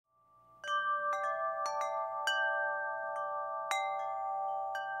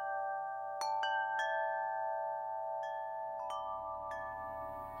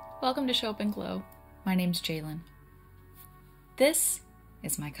Welcome to Show Up and Glow. My name's Jalen. This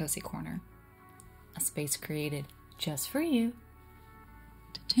is my cozy corner, a space created just for you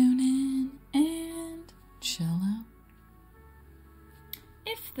to tune in and chill out.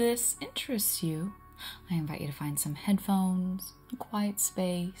 If this interests you, I invite you to find some headphones, a quiet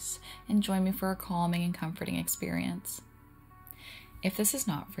space, and join me for a calming and comforting experience. If this is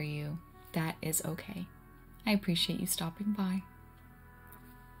not for you, that is okay. I appreciate you stopping by.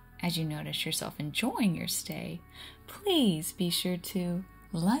 As you notice yourself enjoying your stay, please be sure to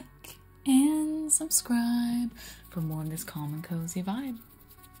like and subscribe for more of this calm and cozy vibe.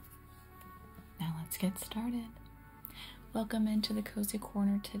 Now let's get started. Welcome into the cozy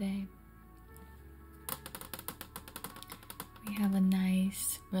corner today. We have a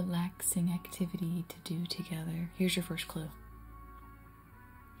nice, relaxing activity to do together. Here's your first clue.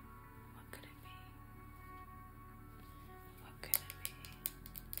 What could it be? What could it be?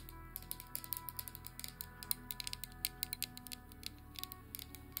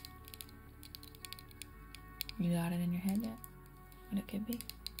 You got it in your head yet? What it could be?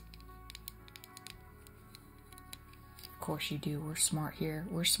 Of course you do. We're smart here.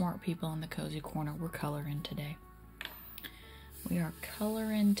 We're smart people in the cozy corner. We're coloring today. We are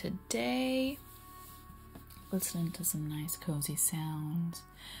coloring today, listening to some nice cozy sounds.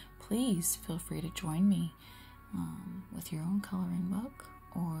 Please feel free to join me with your own coloring book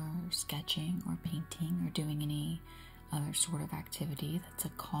or sketching or painting or doing any other sort of activity that's a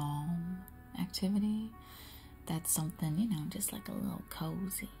calm activity. That's something, you know, just like a little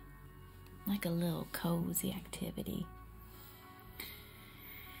cozy activity.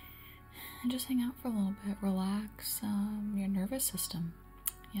 And just hang out for a little bit, relax your nervous system.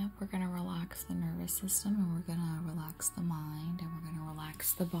 Yep, we're going to relax the nervous system, and we're going to relax the mind, and we're going to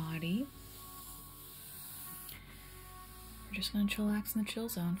relax the body. We're just going to chillax in the chill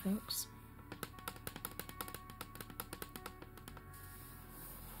zone, folks.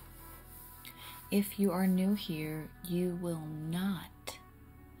 If you are new here, you will not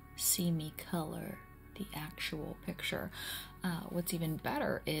see me color the actual picture. What's even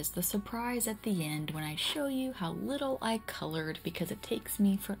better is the surprise at the end when I show you how little I colored, because it takes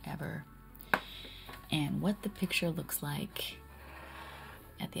me forever, and what the picture looks like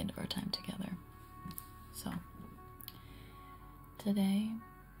at the end of our time together. So today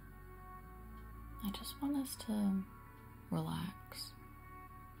I just want us to relax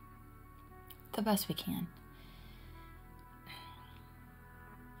the best we can.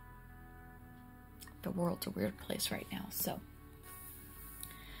 The world's a weird place right now, so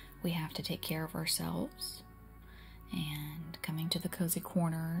we have to take care of ourselves, and coming to the cozy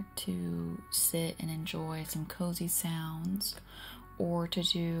corner to sit and enjoy some cozy sounds, or to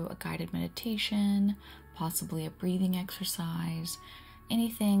do a guided meditation, possibly a breathing exercise.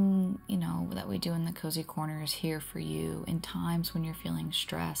 Anything, you know, that we do in the cozy corner is here for you in times when you're feeling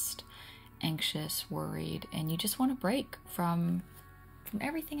stressed, anxious, worried, and you just want to break from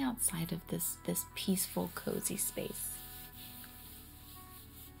everything outside of this peaceful, cozy space.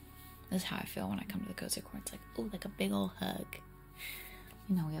 This is how I feel when I come to the cozy corner. It's like, oh, like a big old hug.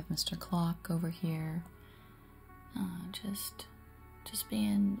 You know, we have Mr. Clock over here, just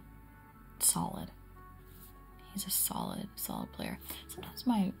being solid. He's a solid player. Sometimes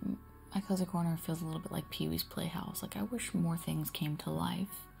my cozy corner feels a little bit like Pee-wee's Playhouse. Like, I wish more things came to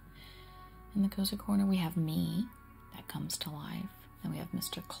life. In the cozy corner, we have me that comes to life. Then we have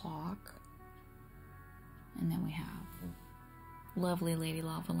Mr. Clock. And then we have lovely Lady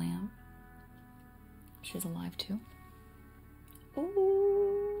Lava Lamp. She's alive too.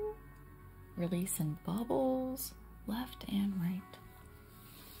 Ooh! Releasing bubbles left and right.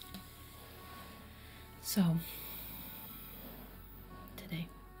 So, today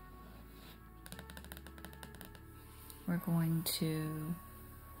we're going to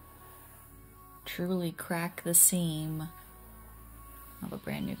truly crack the seam of a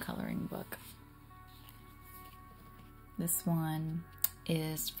brand new coloring book. This one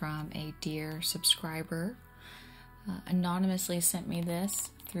is from a dear subscriber. Anonymously sent me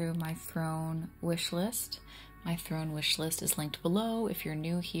this through my Throne wish list. My Throne wish list is linked below. If you're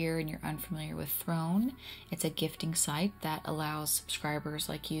new here and you're unfamiliar with Throne, it's a gifting site that allows subscribers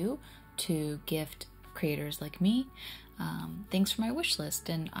like you to gift creators like me things for my wish list,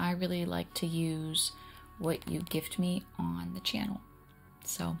 and I really like to use what you gift me on the channel.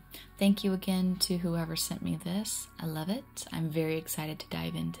 So thank you again to whoever sent me this. I love it. I'm very excited to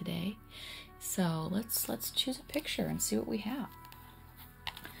dive in today. So let's choose a picture and see what we have.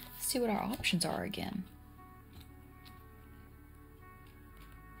 See what our options are again.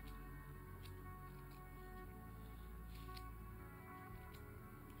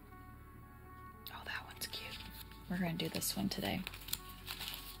 we're gonna do this one today.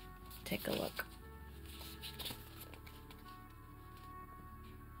 Take a look.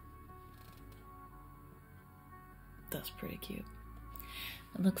 That's pretty cute.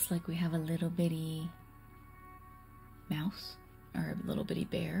 It looks like we have a little bitty mouse or a little bitty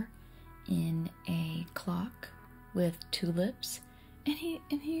bear in a clock with tulips, and he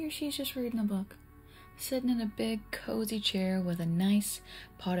or she's just reading a book, sitting in a big cozy chair with a nice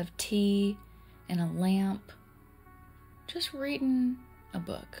pot of tea and a lamp, just reading a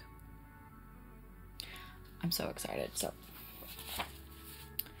book. I'm so excited. So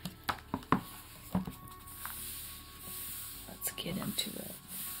let's get into it.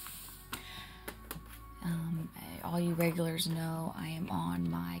 All you regulars know I am on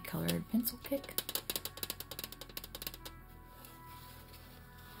my colored pencil kick.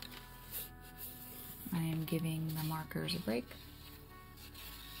 I am giving the markers a break.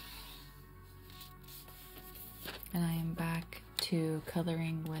 And I am back to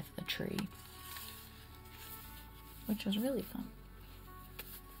coloring with a tree, which was really fun.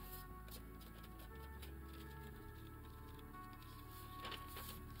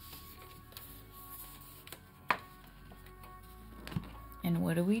 And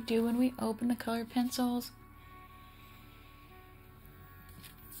what do we do when we open the colored pencils?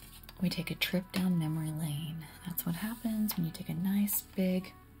 We take a trip down memory lane. That's what happens when you take a nice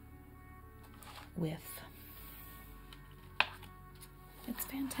big whiff. It's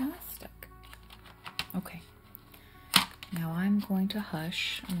fantastic. Okay, now I'm going to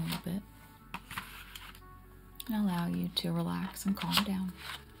hush a little bit and allow you to relax and calm down,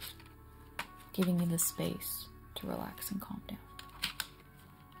 giving you the space to relax and calm down.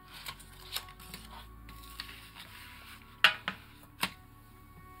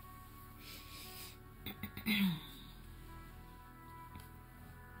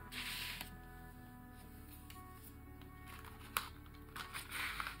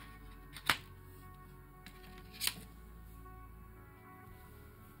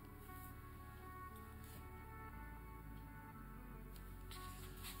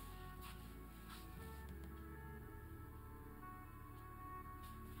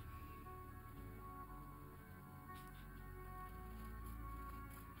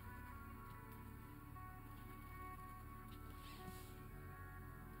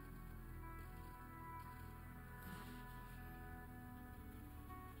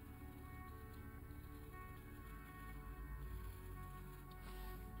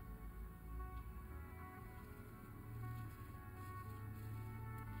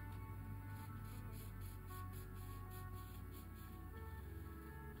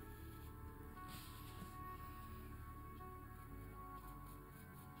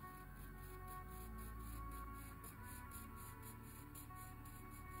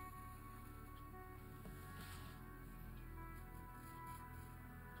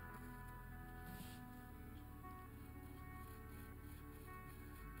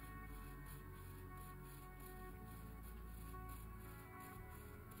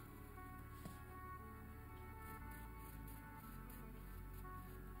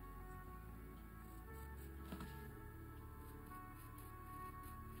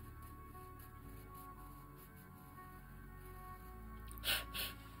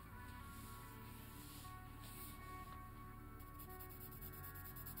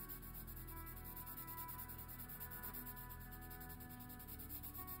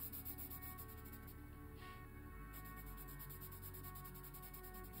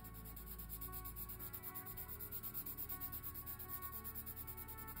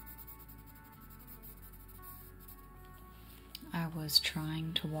 I was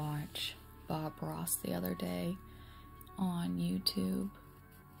trying to watch Bob Ross the other day on YouTube,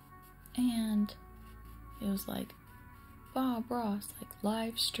 and it was like Bob Ross, like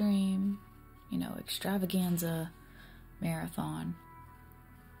live stream, extravaganza marathon.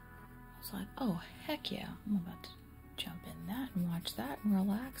 I was like, oh heck yeah, I'm about to jump in that and watch that and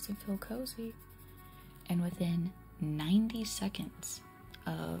relax and feel cozy. And within 90 seconds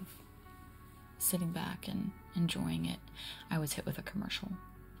of sitting back and enjoying it, I was hit with a commercial.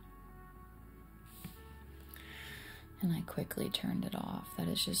 And I quickly turned it off. That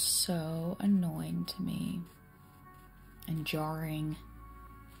is just so annoying to me and jarring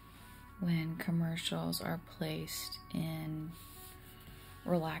when commercials are placed in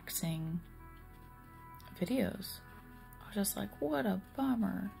relaxing videos. I was just like, what a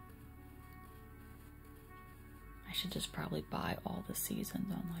bummer. I should just probably buy all the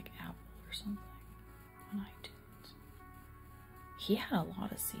seasons on like Apple or something on iTunes. He had a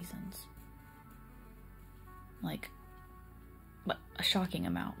lot of seasons. Like a shocking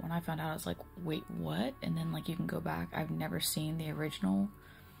amount. When I found out, I was like, wait, what? And then like you can go back. I've never seen the original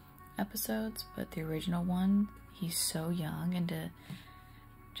episodes, but the original one, he's so young, and to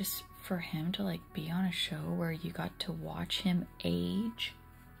just for him to like be on a show where you got to watch him age,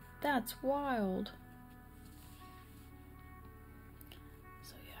 that's wild.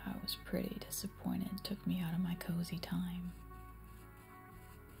 So yeah, I was pretty disappointed. It took me out of my cozy time.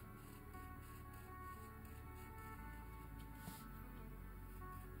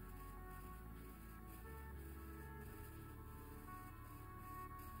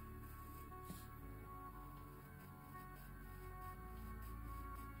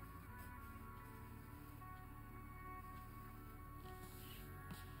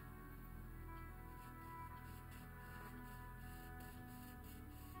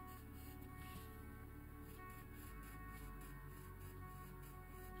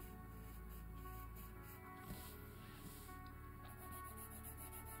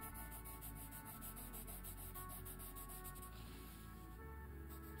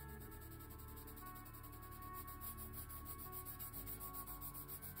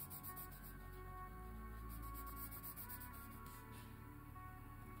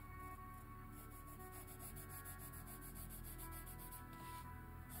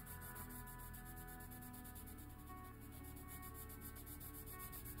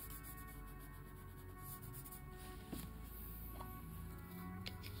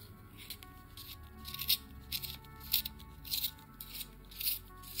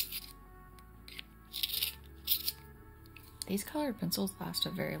 These colored pencils last a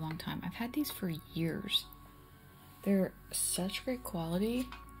very long time. I've had these for years. They're such great quality.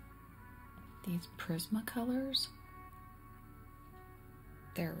 These Prismacolors,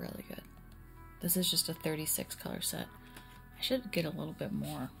 they're really good. This is just a 36 color set. I should get a little bit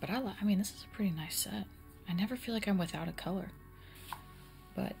more, but I mean, this is a pretty nice set. I never feel like I'm without a color.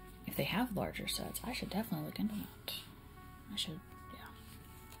 But if they have larger sets, I should definitely look into that. I should, yeah,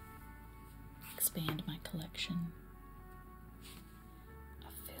 expand my collection.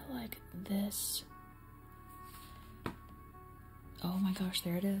 Like this. Oh my gosh,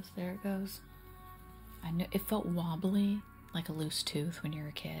 there it is. There it goes. I knew it felt wobbly, like a loose tooth when you're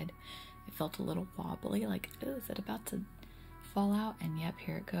a kid. It felt a little wobbly, like, oh, is it about to fall out? And yep,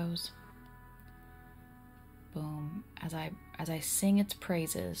 here it goes. Boom. As I sing its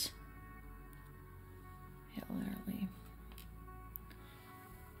praises, it literally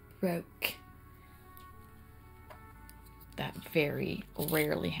broke. That very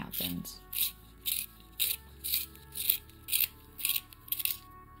rarely happens.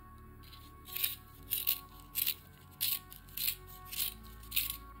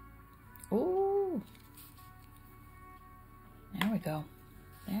 Ooh. There we go.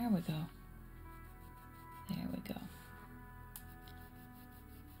 There we go. There we go.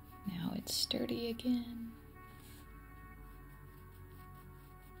 Now it's sturdy again.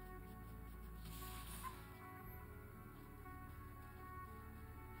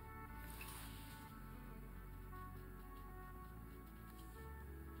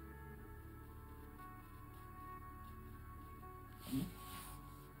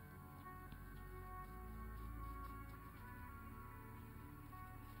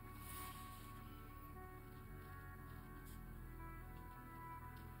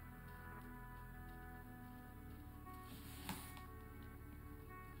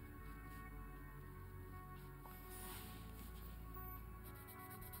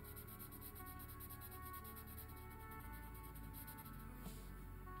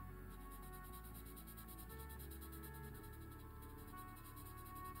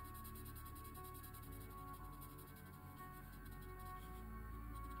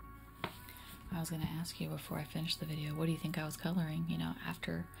 I was going to ask you before I finished the video, what do you think I was coloring, you know,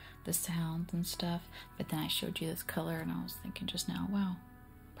 after the sounds and stuff, but then I showed you this color and I was thinking just now, wow,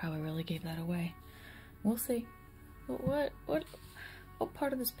 probably really gave that away. We'll see. What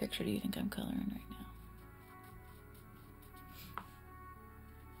part of this picture do you think I'm coloring right now?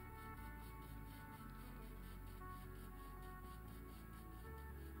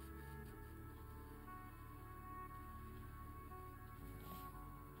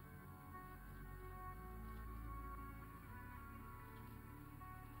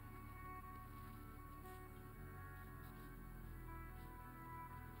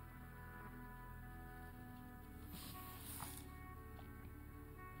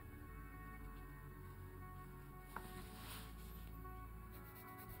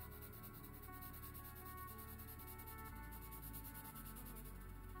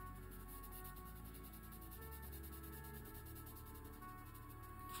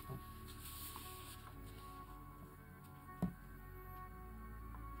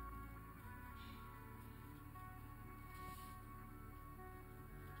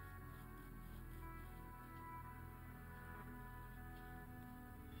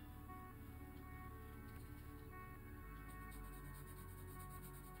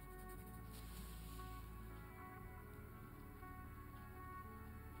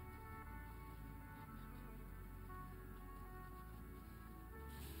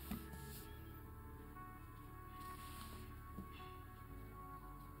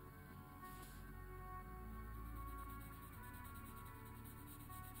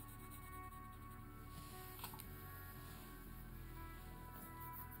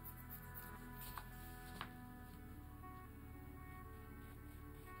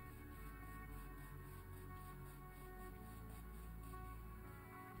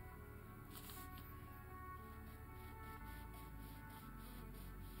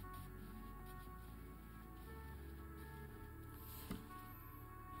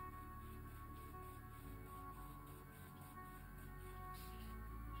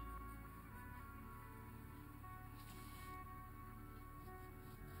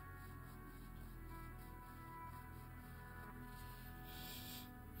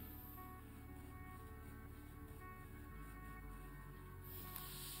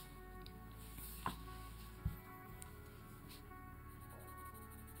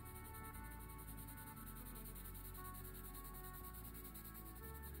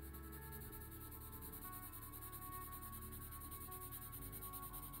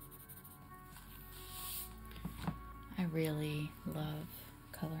 really love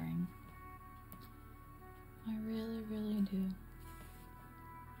coloring. I really, really do.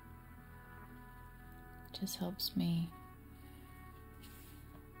 It just helps me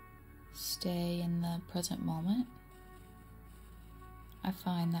stay in the present moment. I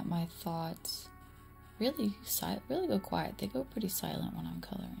find that my thoughts really go quiet. They go pretty silent when I'm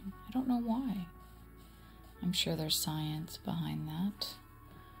coloring. I don't know why. I'm sure there's science behind that,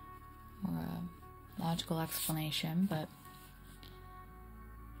 or a logical explanation, but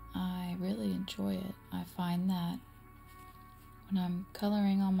I really enjoy it. I find that when I'm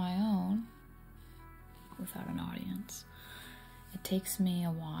coloring on my own, without an audience, it takes me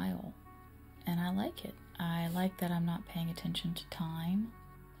a while, and I like it. I like that I'm not paying attention to time.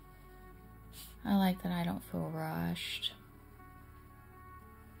 I like that I don't feel rushed.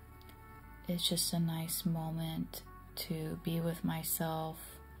 It's just a nice moment to be with myself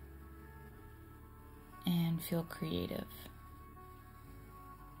and feel creative.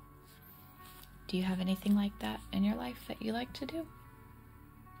 Do you have anything like that in your life that you like to do?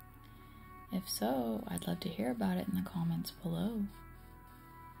 If so, I'd love to hear about it in the comments below.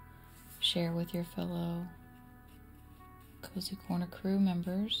 Share with your fellow Cozy Corner crew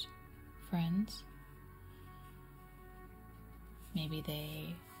members, friends. Maybe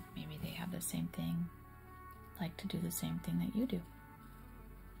they have the same thing, like to do the same thing that you do.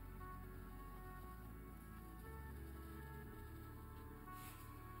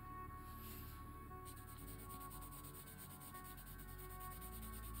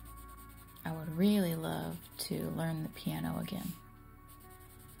 I would really love to learn the piano again.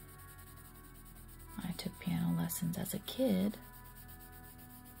 I took piano lessons as a kid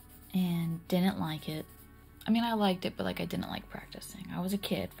and didn't like it. I mean, I liked it, but like I didn't like practicing. I was a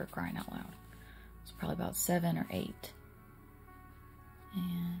kid, for crying out loud. I was probably about 7 or 8.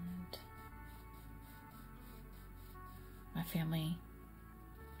 And my family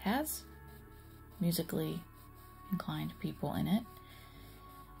has musically inclined people in it.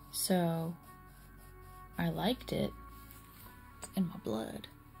 So I liked it. It's in my blood.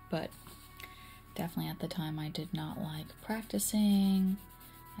 But definitely at the time I did not like practicing.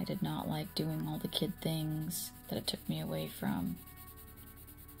 I did not like doing all the kid things that it took me away from.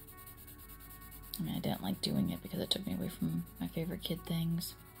 I mean, I didn't like doing it because it took me away from my favorite kid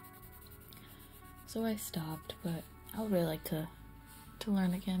things. So I stopped, but I would really like to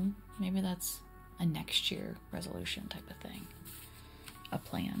learn again. Maybe that's a next year resolution type of thing. A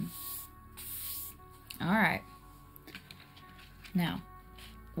plan. Alright. Now,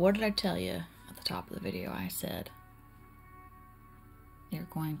 what did I tell you at the top of the video? I said you're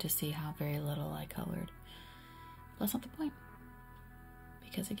going to see how very little I colored. But that's not the point.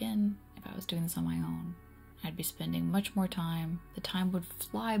 Because again, if I was doing this on my own, I'd be spending much more time. The time would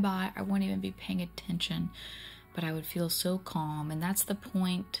fly by. I wouldn't even be paying attention. But I would feel so calm. And that's the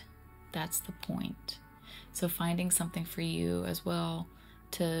point. That's the point. So finding something for you as well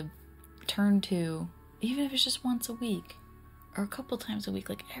to turn to, even if it's just once a week or a couple times a week.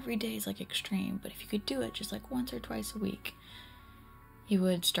 Like every day is like extreme. But if you could do it just like once or twice a week, you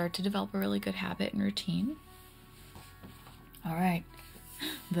would start to develop a really good habit and routine. All right,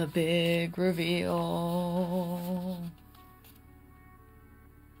 the big reveal.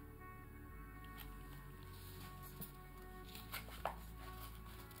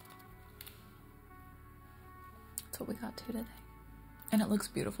 That's what we got to today. And it looks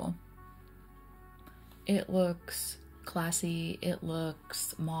beautiful. It looks classy. It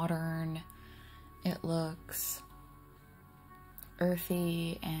looks modern. It looks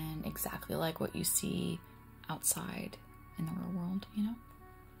earthy and exactly like what you see outside in the real world, you know?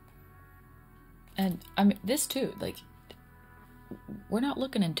 And I mean, this too, like, we're not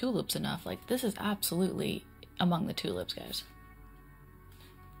looking in tulips enough. Like, this is absolutely among the tulips, guys.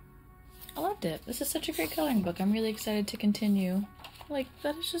 I loved it. This is such a great coloring book. I'm really excited to continue. Like,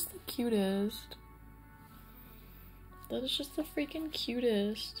 that is just the cutest. That is just the freaking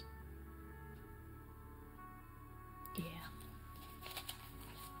cutest. Yeah.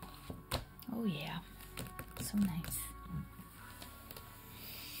 Oh yeah, so nice.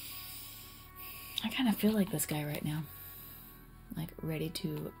 I kind of feel like this guy right now. Like ready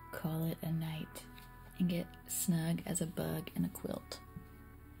to call it a night and get snug as a bug in a quilt.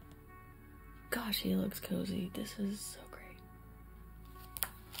 Gosh, he looks cozy. This is so great.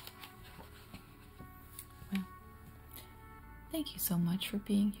 Well, thank you so much for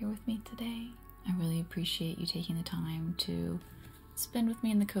being here with me today. I really appreciate you taking the time to spend with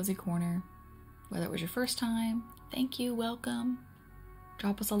me in the Cozy Corner. Whether it was your first time, thank you, welcome.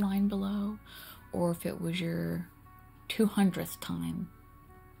 Drop us a line below. Or if it was your 200th time,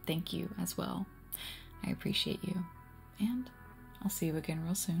 thank you as well. I appreciate you. and I'll see you again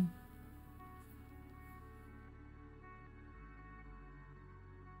real soon.